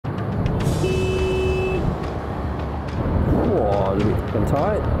fucking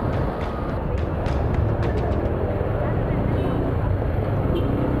tight.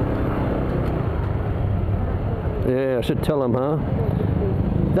 Yeah, I should tell him, huh?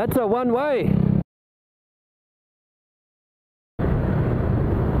 That's a one-way.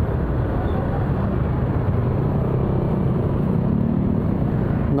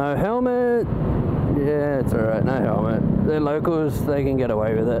 No helmet. Yeah, it's alright, no helmet. They're locals, they can get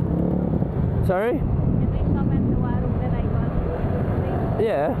away with it. Sorry? Can we stop at the warung that I got?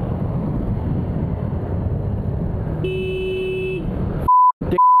 Yeah.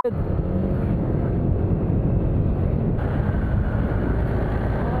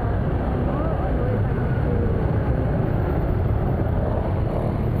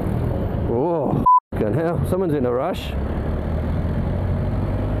 Oh, fucking hell, someone's in a rush.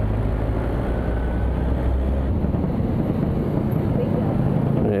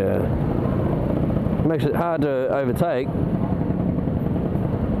 Yeah. Makes it hard to overtake.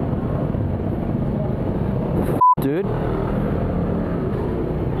 Dude.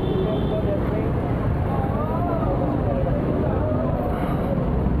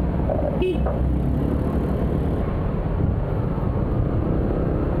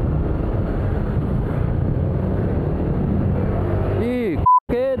 You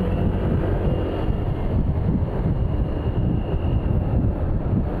kid.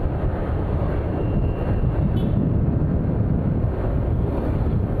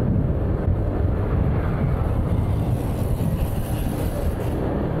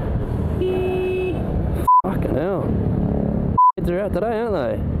 Fucking hell. Kids are out today, aren't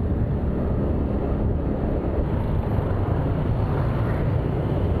they?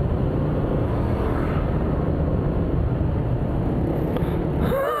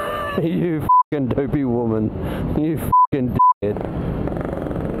 You fucking dopey woman. You fucking dickhead.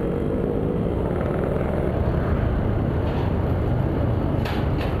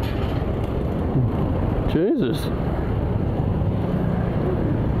 Jesus.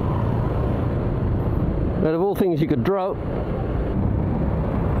 Out of all things you could drop.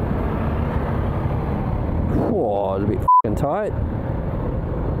 Whoa, it's a bit fucking tight.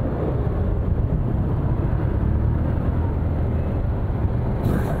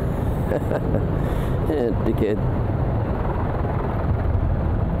 Yeah, dickhead.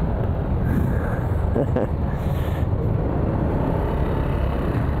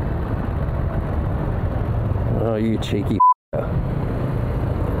 Oh, you cheeky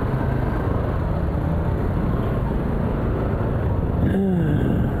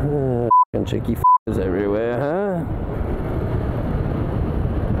fucking cheeky f***ers everywhere, huh?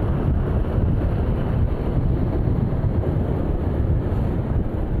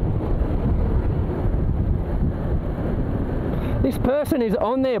 This person is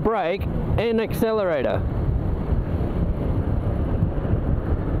on their brake and accelerator.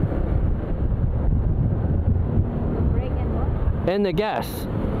 Brake and what? And the gas.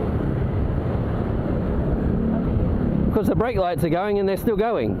 Because the brake lights are going and they're still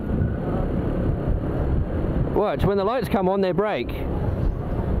going. Watch, when the lights come on, they brake. Just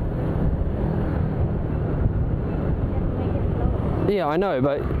make it slow. Yeah, I know,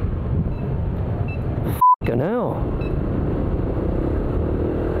 but fucking hell.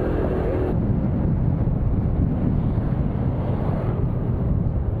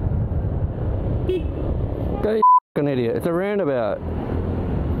 Go, you fucking idiot. It's a roundabout.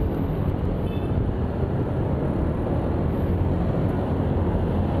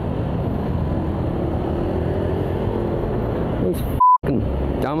 These fucking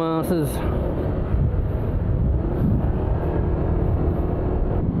dumbasses.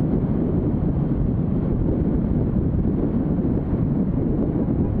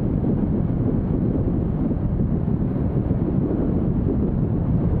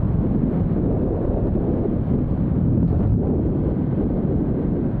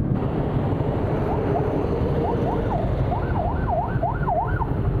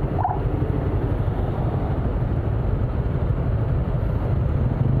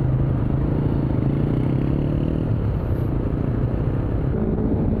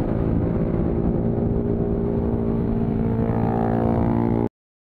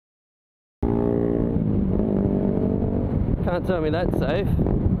 Can't tell me that's safe.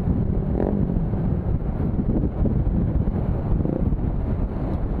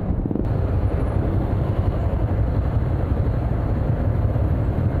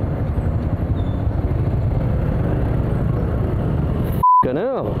 Fucking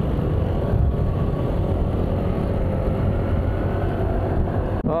hell.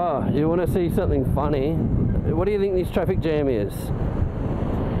 Oh, you want to see something funny? What do you think this traffic jam is?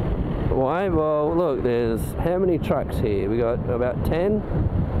 Why? Well, look, there's how many trucks here? We got about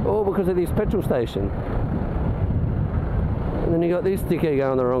 10, all because of this petrol station. And then you got this dickhead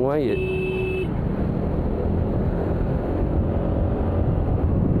going the wrong way.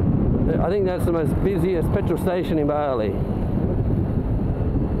 I think that's the most busiest petrol station in Bali.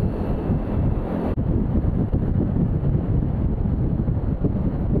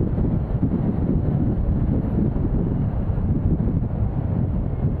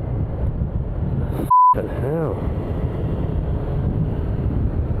 F***ing hell.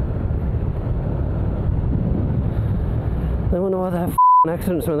 They wonder why they have f***ing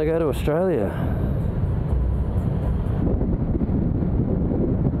accidents when they go to Australia.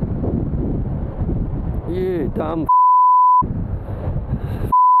 You dumb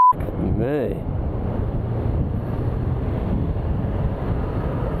me.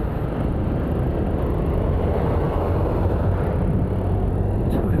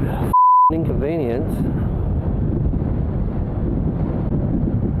 Talking about a inconvenience.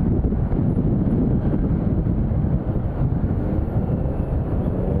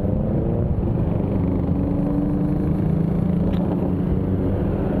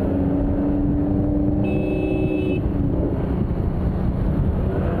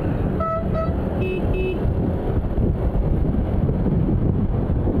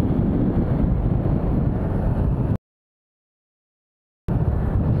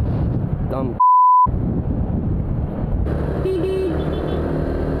 Dumb.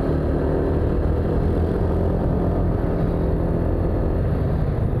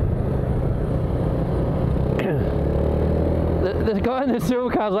 The guy in the silver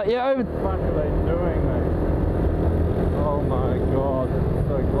car's like, yeah, over. What the fuck are they doing, mate? Oh my god, it's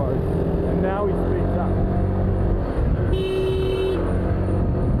so close. And now he speeds up.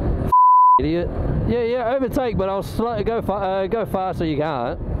 Idiot. Yeah, overtake, but I'll go fast so you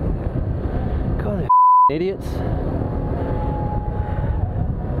can't. God, they're idiots.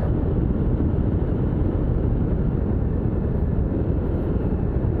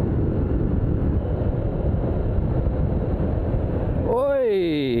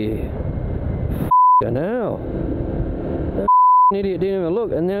 Oi! F***ing hell. That idiot didn't even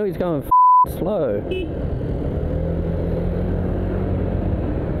look, and now he's going slow.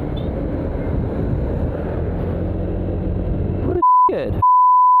 What a dickhead.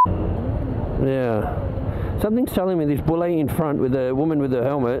 Yeah. Something's telling me this bully in front with the woman with the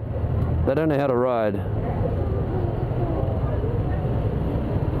helmet, they don't know how to ride.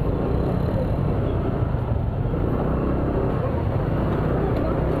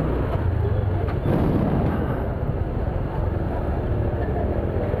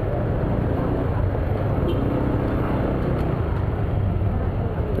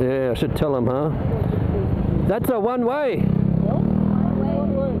 Yeah, I should tell them, huh? That's a one-way.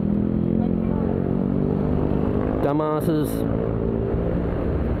 Dumbasses.